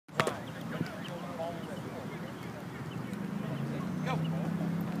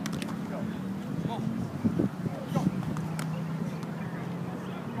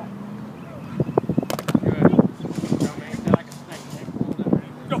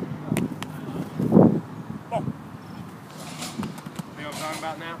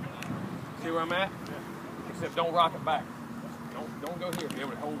about now? See where I'm at? Except don't rock it back. Don't go here. Be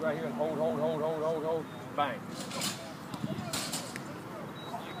able to hold right here and hold. Bang.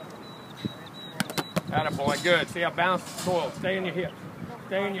 Attaboy, good. See how balanced the coil. Stay in your hips.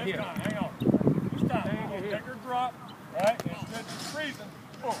 Stay in your hips. Hang on. This time, take her drop, right? Instead of freezing,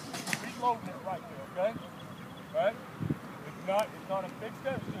 boom. Reloading it right there, okay? Right? It's not a big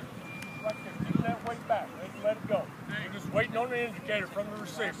step. It's just right there. Keep that weight back. Let it go. You're just waiting on the indicator from the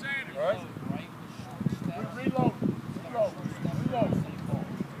receiver. All right? Reload. Reload. Reload.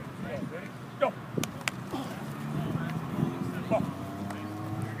 Yeah, ready? Go.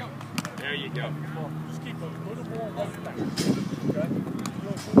 There you go. Just keep a little more weight back. Okay?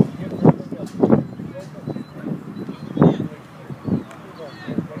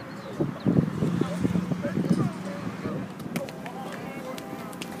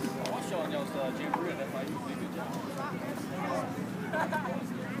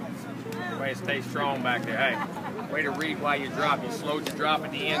 Way to stay strong back there. Hey, way to read while you drop. You slowed your drop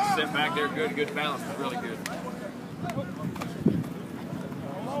at the end, sit back there, good balance. It's really good.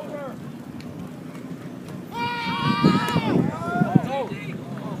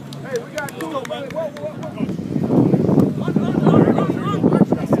 Hey, we got cool, man. Whoa.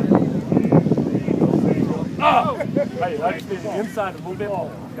 Oh! Hey, I just need the inside a little bit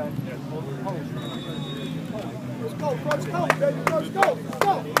more, okay? Let's go, baby. Let's go.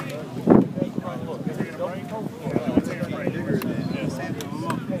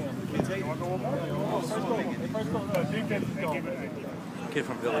 Kid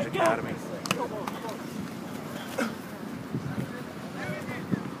from Village Academy.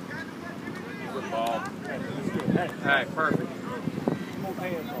 Ball. Hey, perfect.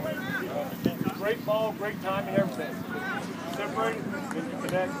 Great ball, great timing, everything. Separate, then you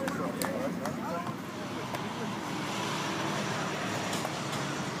connect.